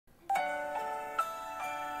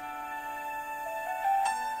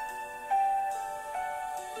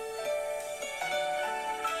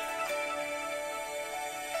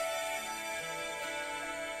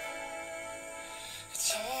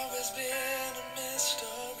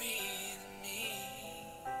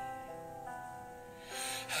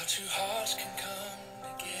Two hearts can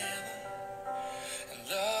come together and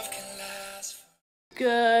love can last.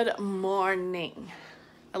 Good morning.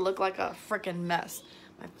 I look like a freaking mess.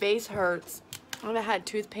 My face hurts. I haven't had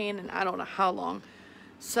tooth pain in I don't know how long.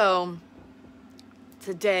 So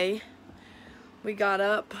today we got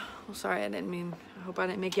up. Oh, sorry, I hope I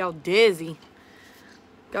didn't make y'all dizzy.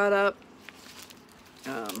 Got up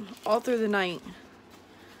all through the night.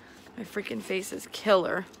 My freaking face is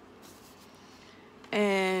killer.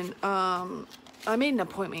 And I made an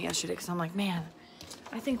appointment yesterday because I'm like, man,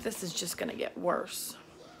 I think this is just gonna get worse.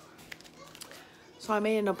 So I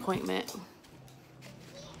made an appointment.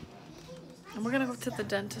 And we're gonna go to the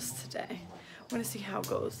dentist today. We're gonna see how it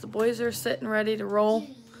goes. The boys are sitting ready to roll.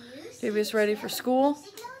 Baby's ready for school.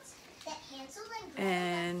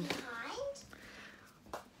 And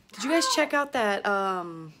did you guys check out that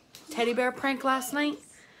teddy bear prank last night?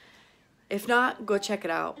 If not, go check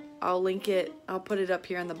it out. I'll link it. I'll put it up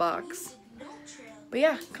here in the box. But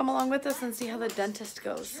yeah, come along with us and see how the dentist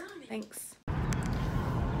goes. Thanks.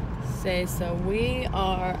 So we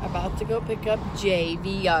are about to go pick up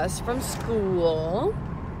JVS from school.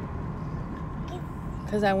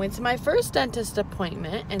 Because I went to my first dentist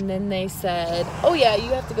appointment and then they said, oh yeah,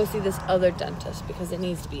 you have to go see this other dentist because it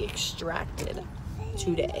needs to be extracted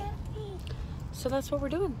today. So that's what we're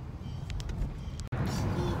doing.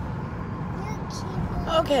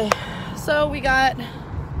 Okay, so we got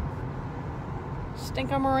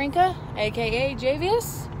Stinka-Marinka, aka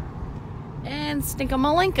JVS, and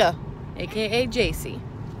Stinka-Malinka, aka JC.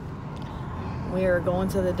 We're going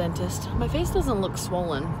to the dentist. My face doesn't look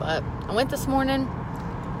swollen, but I went this morning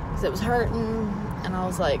because it was hurting, and I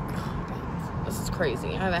was like, oh, this is crazy.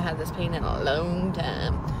 I haven't had this pain in a long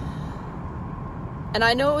time. And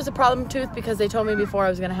I know it was a problem tooth because they told me before I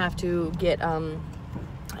was going to have to get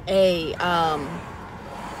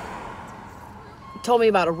told me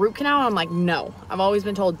about a root canal. I'm like, no. I've always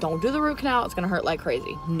been told, don't do the root canal. It's going to hurt like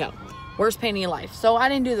crazy. No. Worst pain in your life. So I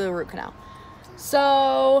didn't do the root canal.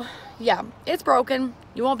 So, yeah. It's broken.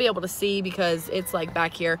 You won't be able to see because it's like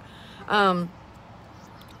back here.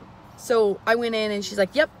 So I went in and she's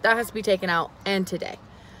like, yep, that has to be taken out. And today.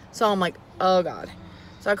 So I'm like, oh God.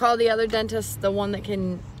 So I called the other dentist, the one that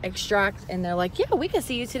can extract. And they're like, yeah, we can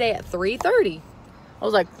see you today at 3:30. I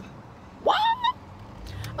was like, what?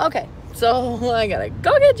 Okay. So I gotta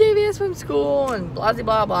go get JVS from school and blah,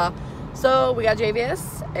 blah, blah. So we got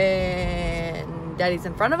JVS and Daddy's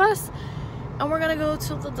in front of us. And we're gonna go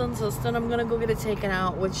to the dentist and I'm gonna go get it taken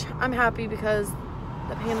out, which I'm happy because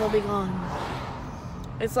the pain will be gone.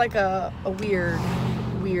 It's like a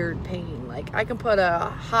weird pain. Like I can put a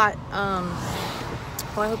hot,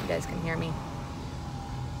 oh, I hope you guys can hear me.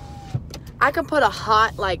 I can put a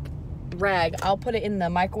hot like rag. I'll put it in the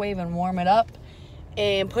microwave and warm it up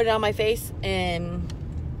and put it on my face and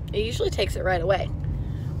it usually takes it right away.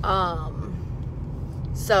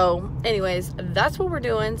 So anyways, that's what we're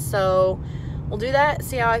doing. So we'll do that,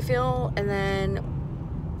 see how I feel, and then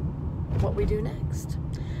what we do next.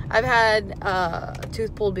 I've had a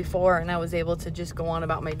tooth pulled before and I was able to just go on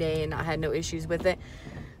about my day and I had no issues with it.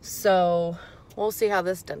 So we'll see how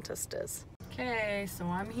this dentist is. Okay, so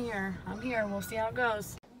I'm here. We'll see how it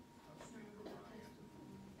goes.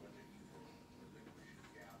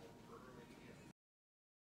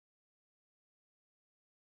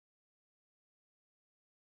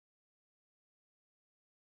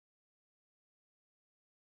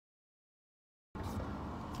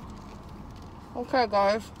 Okay,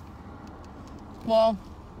 guys. Well,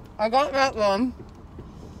 I got that one.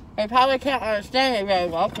 They probably can't understand it very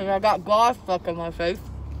well because I got glass stuck in my face.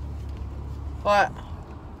 But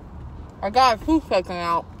I got a tooth taken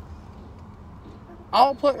out.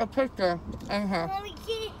 I'll put a picture in here. Mommy,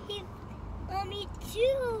 get Mommy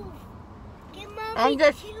tooth. Get Mommy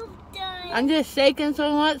tooth done. I'm just shaking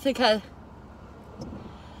so much because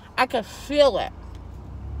I could feel it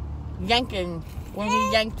yanking when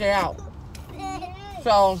he yanked it out.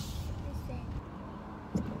 So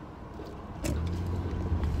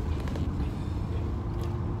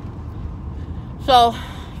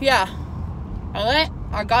yeah,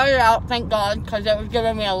 I got it out, thank God, because it was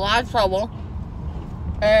giving me a lot of trouble.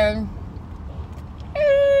 And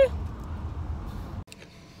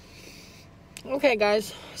okay,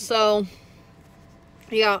 guys, so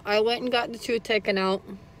yeah, I went and got the tooth taken out.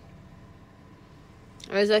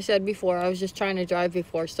 As I said before, I was just trying to drive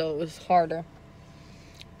before, so it was harder.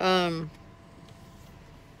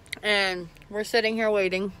 And we're sitting here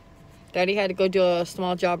waiting. Daddy had to go do a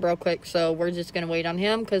small job real quick, so we're just gonna wait on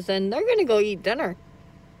him because then they're gonna go eat dinner.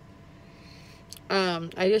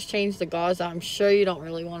 I just changed the gauze. I'm sure you don't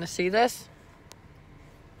really want to see this,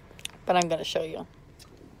 but I'm gonna show you.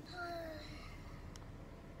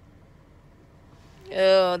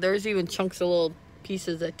 There's even chunks of little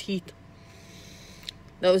pieces of teeth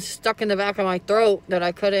that was stuck in the back of my throat that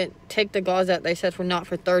I couldn't take the gauze out. They said for not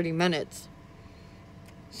for 30 minutes.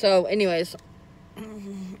 So anyways,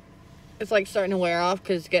 it's like starting to wear off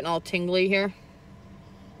because it's getting all tingly here.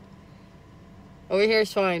 Over here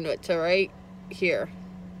is fine, but to right here,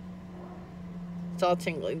 it's all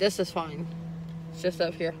tingly. This is fine. It's just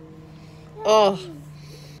up here. Oh.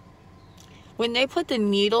 When they put the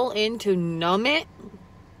needle in to numb it,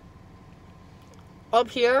 up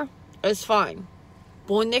here, it's fine.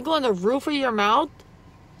 But when they go on the roof of your mouth,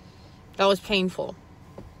 that was painful.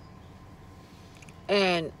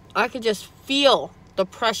 And I could just feel the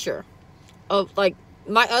pressure of, like,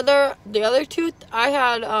 the other tooth. I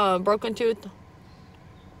had a broken tooth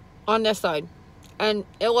on this side, and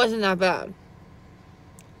it wasn't that bad.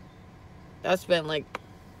 That's been like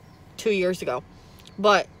 2 years ago.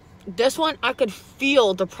 But this one, I could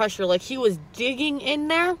feel the pressure. Like, he was digging in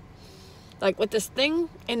there. Like, with this thing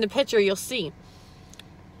in the picture, you'll see.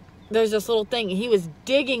 There's this little thing. He was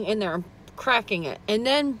digging in there, cracking it. And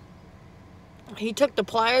then he took the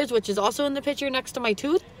pliers, which is also in the picture next to my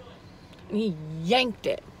tooth, and he yanked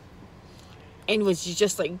it. And was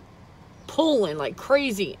just, like, pulling like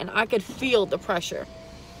crazy. And I could feel the pressure.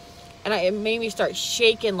 And it made me start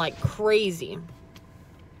shaking like crazy.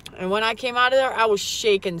 And when I came out of there, I was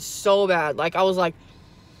shaking so bad. Like, I was like,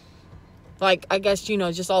 I guess, you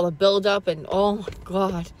know, just all the buildup. And oh my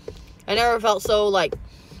God. I never felt so, like,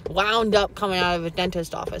 wound up coming out of a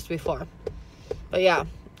dentist office before. But yeah,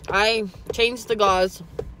 I changed the gauze.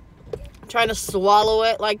 I'm trying to swallow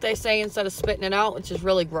it, like they say, instead of spitting it out, which is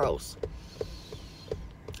really gross.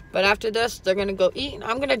 But after this, they're going to go eat. And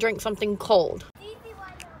I'm going to drink something cold.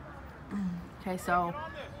 Okay, so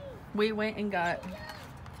we went and got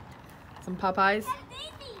some Popeyes.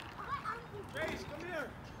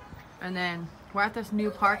 And then we're at this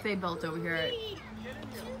new park they built over here.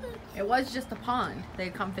 It was just a pond.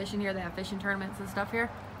 They'd come fishing here. They have fishing tournaments and stuff here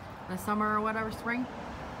in the summer or whatever, spring.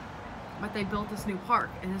 But they built this new park,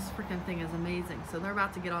 and this freaking thing is amazing. So they're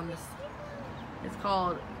about to get on this. It's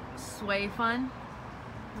called Sway Fun,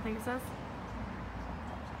 I think it says.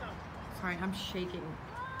 Sorry, I'm shaking.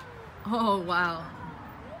 Oh, wow.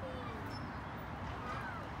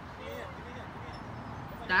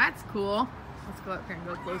 That's cool. Let's go up here and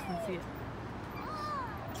go close and see it.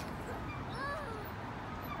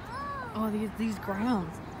 Oh, these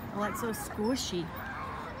grounds are like so squishy.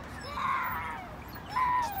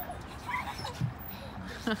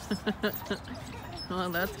 Oh,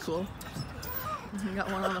 that's cool. You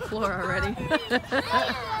got one on the floor already.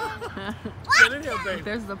 Get in here, baby.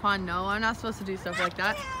 There's the pond. No, I'm not supposed to do stuff like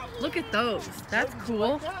that. Look at those. That's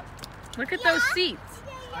cool. Look at those seats.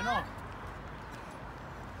 I know.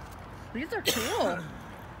 These are cool.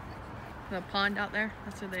 The pond out there.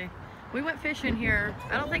 That's where we went fishing here.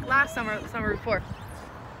 I don't think last summer, the summer before.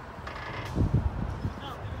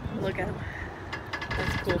 Look at them.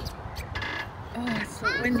 That's cool. Oh, it's so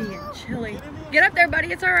windy and chilly. Get up there,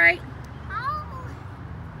 buddy. It's all right.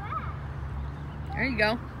 There you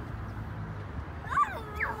go.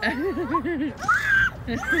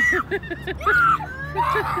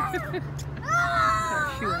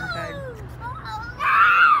 Shoe untied.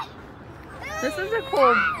 This is a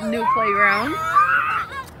cool new playground.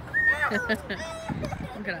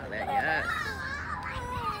 Don't get out of there yet.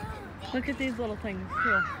 Look at these little things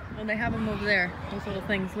too. Oh, they have them over there. Those little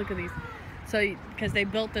things. Look at these. So, because they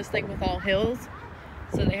built this thing with all hills,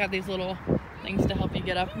 so they have these little things to help you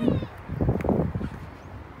get up.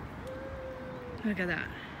 Look at that.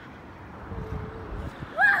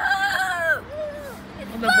 Well,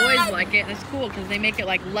 the boys like it. It's cool because they make it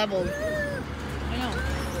like leveled. I know.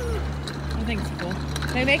 I think it's cool.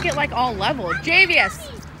 They make it like all leveled. Javius!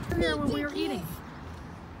 Here when we were eating.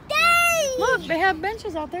 Look, they have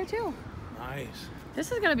benches out there too. Nice.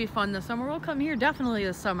 This is gonna be fun this summer. We'll come here definitely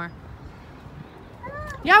this summer.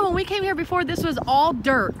 Yeah, when we came here before, this was all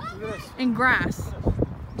dirt and grass.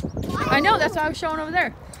 I know, that's what I was showing over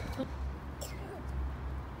there.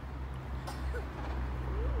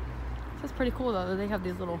 This is pretty cool though that they have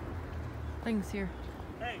these little things here.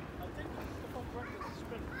 Hey, I think the whole breakfast is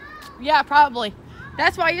spinning. Yeah, probably.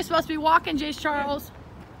 That's why you're supposed to be walking, Jace Charles.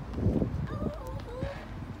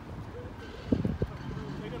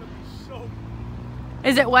 They're gonna be so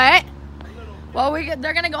Is it wet? little. Well,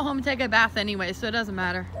 they're gonna go home and take a bath anyway, so it doesn't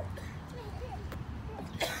matter.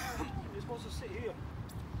 You're supposed to sit here.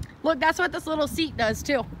 Look, that's what this little seat does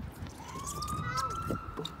too. All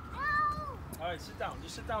right, sit down.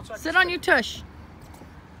 Just sit down. So I Sit can on your tush.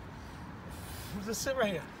 Just sit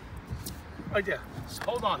right here. Right there. Just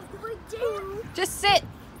hold on. Just sit.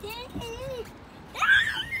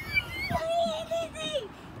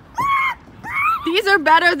 These are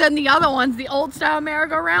better than the other ones, the old style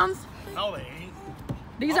merry-go-rounds. No, they ain't.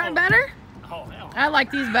 These aren't better? Oh, hell. I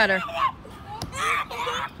like these better.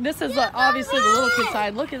 This is obviously the little kid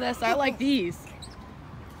side. Look at this. I like these. Hey,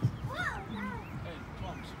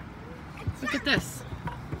 plums. Look at this.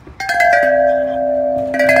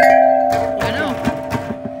 I know.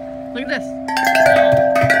 Look at this.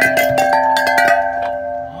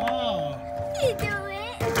 Oh. You do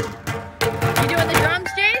it. You doing the drums,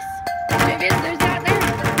 Jace? Maybe there's that there.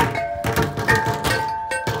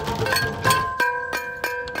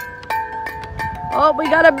 Oh, we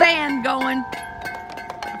got a band going.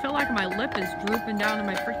 I feel like my lip is drooping down to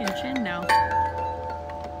my freaking chin now.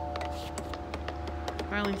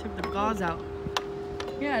 Finally took the gauze out.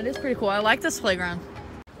 Yeah, it is pretty cool. I like this playground.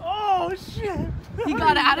 Oh, shit. You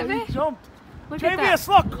got out of He it? jumped. Look at that. JVS,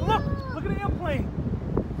 look at the airplane.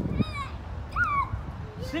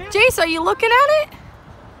 See it? Jace, are you looking at it?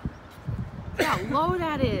 Look how low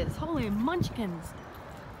that is. Holy munchkins.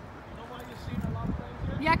 You know why you're seeing a lot of planes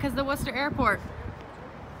here? Yeah, because the Worcester Airport.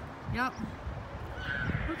 Yep.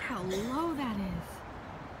 Look how low that is.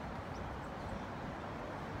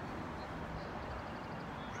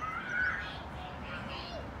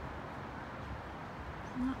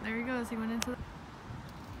 Oh, there he goes. He went into the...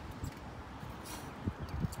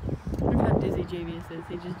 Look how dizzy JVS is.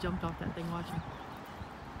 He just jumped off that thing watching.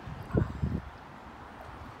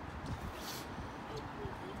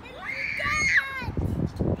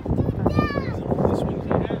 This one's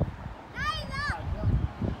ahead.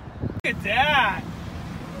 Look at that.